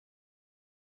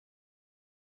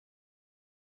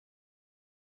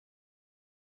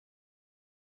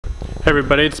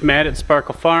everybody, it's Matt at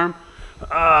Sparkle Farm.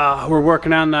 We're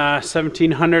working on the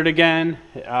 1700 again,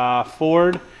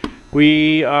 Ford.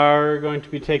 We are going to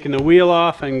be taking the wheel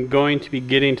off and going to be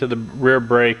getting to the rear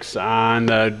brakes on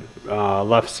the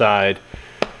left side.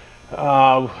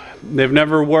 They've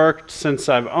never worked since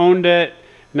I've owned it.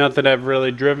 Not that I've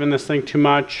really driven this thing too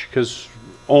much, because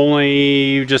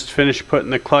only just finished putting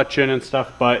the clutch in and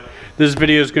stuff, but this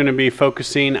video is going to be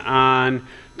focusing on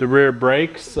the rear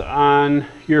brakes on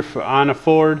a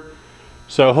Ford.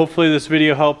 So hopefully this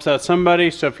video helps out somebody.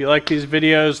 So if you like these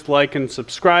videos, like and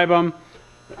subscribe them,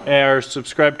 or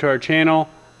subscribe to our channel,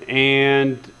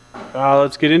 and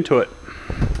let's get into it.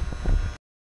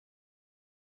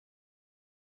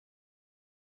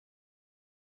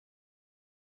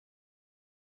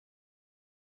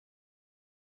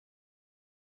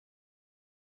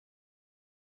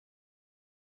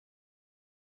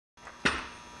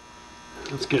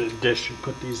 Let's get a dish and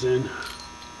put these in.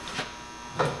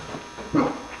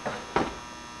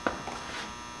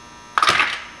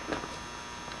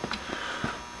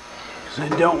 Because I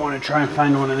don't want to try and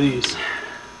find one of these.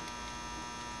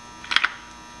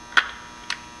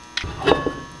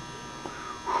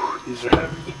 These are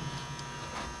heavy.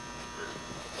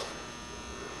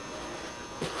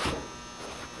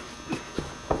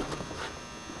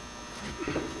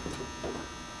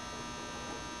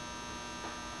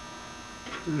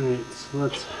 Alright, so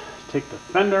let's take the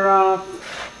fender off,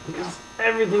 because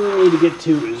everything we need to get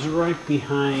to is right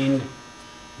behind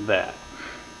that.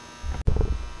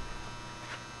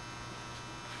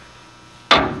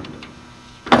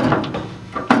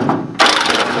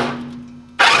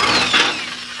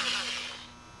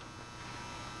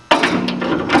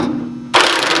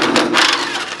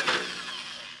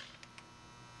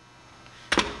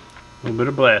 A little bit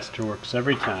of blaster works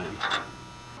every time.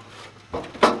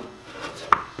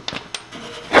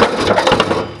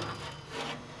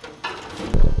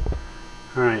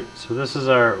 Alright, so this is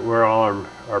where all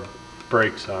our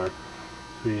brakes are.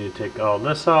 We need to take all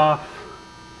this off.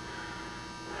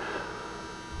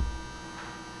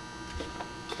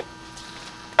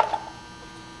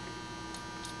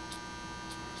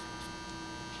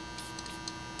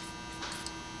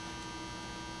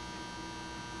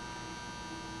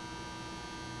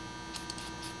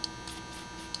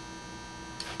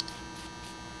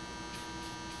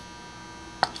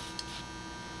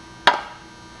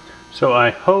 So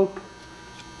I hope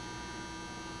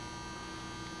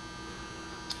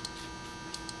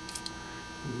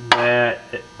that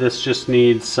this just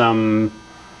needs some,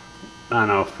 I don't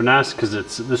know, finesse, because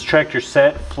this tractor's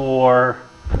set for,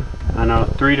 I don't know,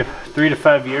 three to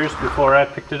 5 years before I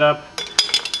picked it up.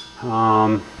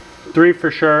 3 for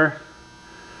sure,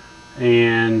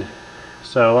 and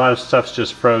so a lot of stuff's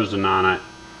just frozen on it.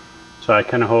 So I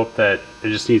kind of hope that it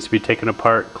just needs to be taken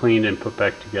apart, cleaned, and put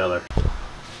back together.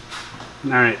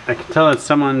 Alright, I can tell that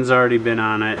someone's already been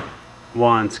on it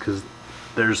once, because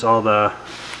there's all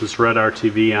this red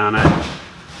RTV on it.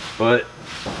 But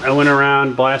I went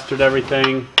around, blasted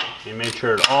everything, and made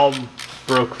sure it all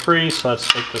broke free. So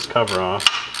let's take this cover off.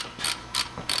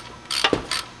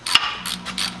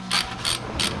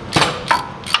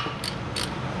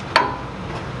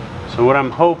 So what I'm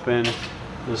hoping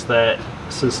is that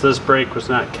since this brake was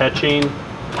not catching,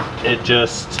 it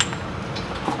just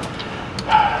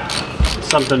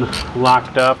something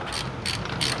locked up,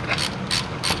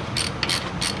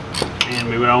 and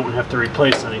we don't have to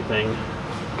replace anything,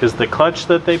 because the clutch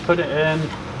that they put it in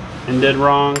and did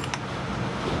wrong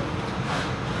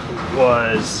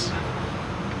was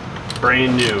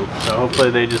brand new. So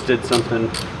hopefully they just did something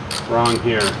wrong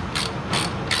here.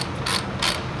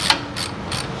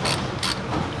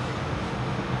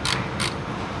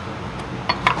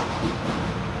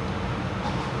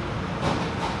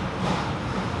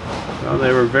 Well,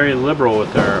 they were very liberal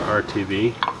with their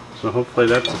RTV, so hopefully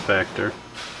that's a factor.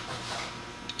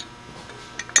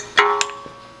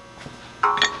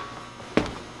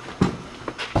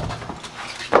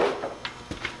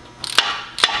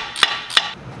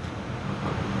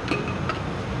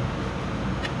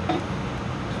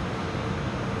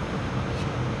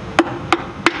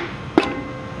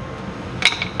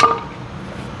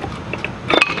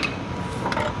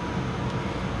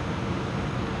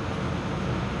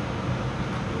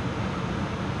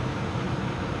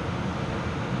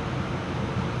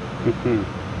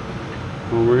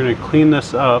 Well, we're going to clean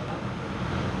this up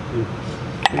and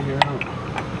figure out.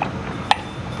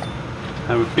 I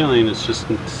have a feeling it's just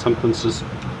something's just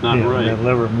not right. When that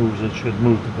lever moves, it should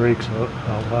move the brakes out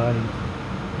body.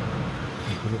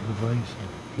 Put it in the vise.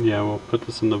 Yeah, we'll put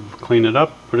this in the, clean it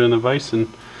up, put it in the vise, and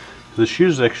the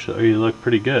shoes actually look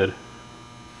pretty good.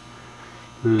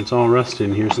 And it's all rusty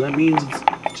in here, so that means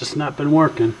it's just not been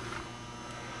working.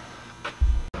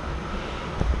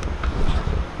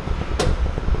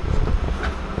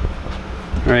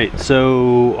 Alright,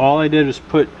 so all I did was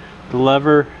put the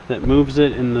lever that moves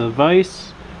it in the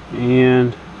vise,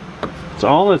 and it's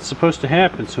all that's supposed to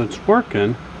happen, so it's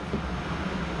working.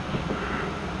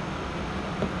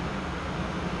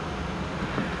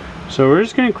 So we're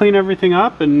just going to clean everything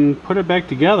up and put it back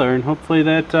together, and hopefully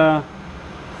that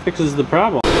fixes the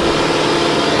problem.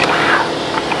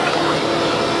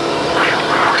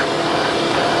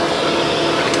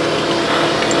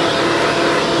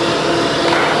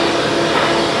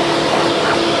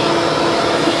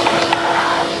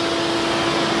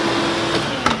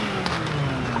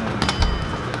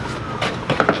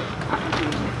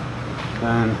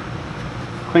 And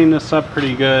clean this up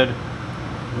pretty good.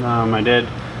 I did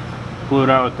blew it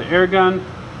out with the air gun,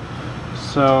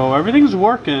 so everything's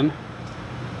working.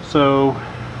 So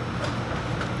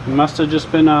it must have just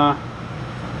been a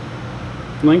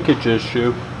linkage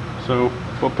issue. So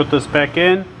we'll put this back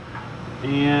in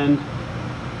and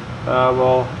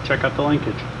we'll check out the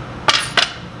linkage.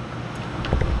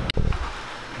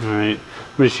 Alright,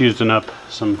 I'm just using up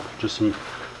some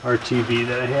RTV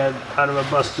that I had out of a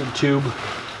busted tube.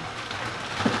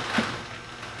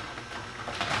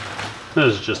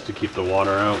 This is just to keep the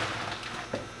water out.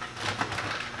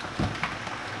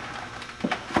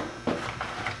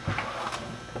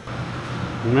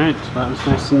 Alright, so that was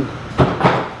nice and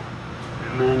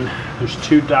then there's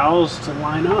 2 dowels to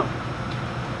line up.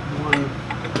 One.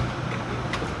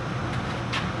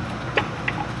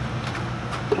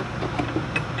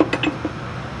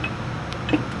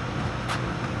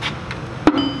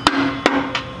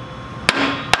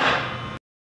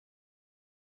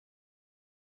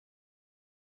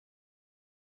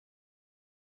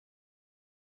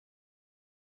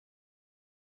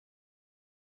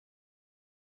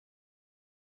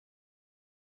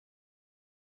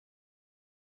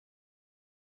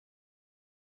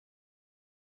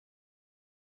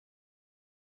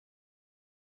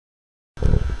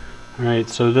 Alright,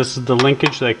 so this is the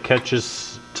linkage that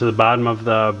catches to the bottom of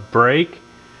the brake.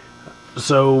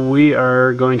 So we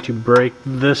are going to break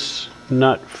this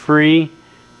nut free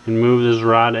and move this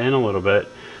rod in a little bit.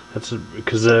 That's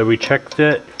because we checked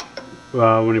it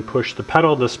when we push the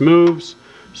pedal, this moves,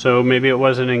 so maybe it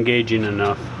wasn't engaging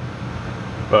enough.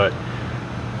 But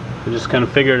I just kind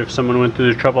of figured if someone went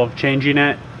through the trouble of changing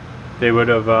it, they would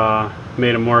have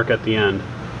made them work at the end.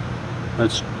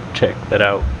 Let's check that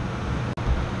out.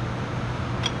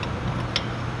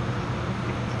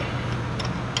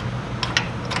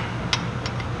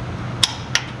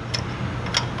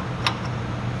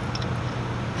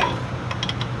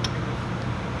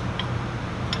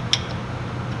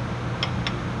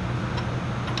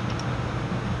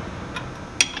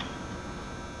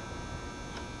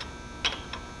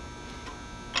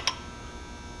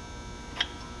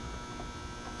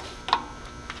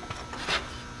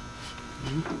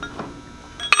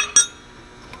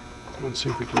 Let's see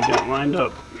if we can get it lined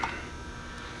up.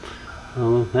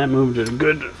 Oh, that moved it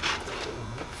good.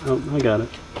 Oh, I got it.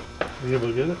 Were you able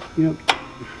to get it? Yep.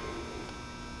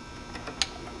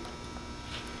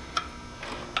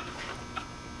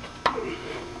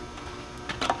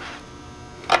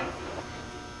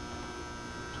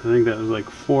 I think that was like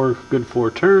 4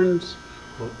 turns.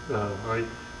 Well, right.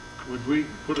 Would we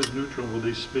put it neutral? Will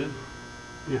they spin?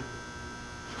 Yeah.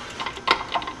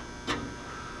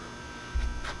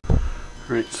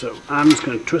 Alright, so I'm just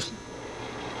going to twist.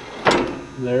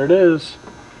 There it is.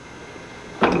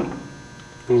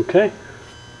 Okay.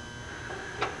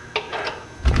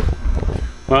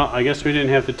 Well, I guess we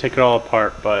didn't have to take it all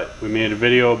apart, but we made a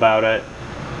video about it.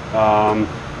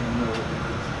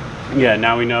 Yeah,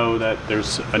 now we know that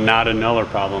there's not a nuller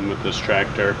problem with this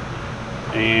tractor.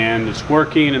 And it's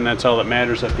working, and that's all that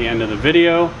matters at the end of the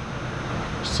video.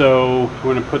 So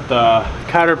we're going to put the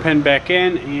cotter pin back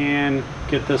in and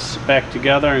get this back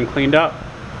together and cleaned up.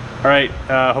 Alright,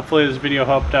 hopefully this video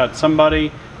helped out somebody.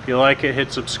 If you like it,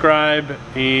 hit subscribe,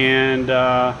 and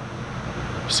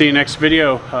see you next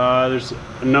video. There's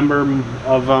a number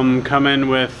of them coming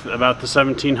with about the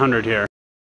 1700 here.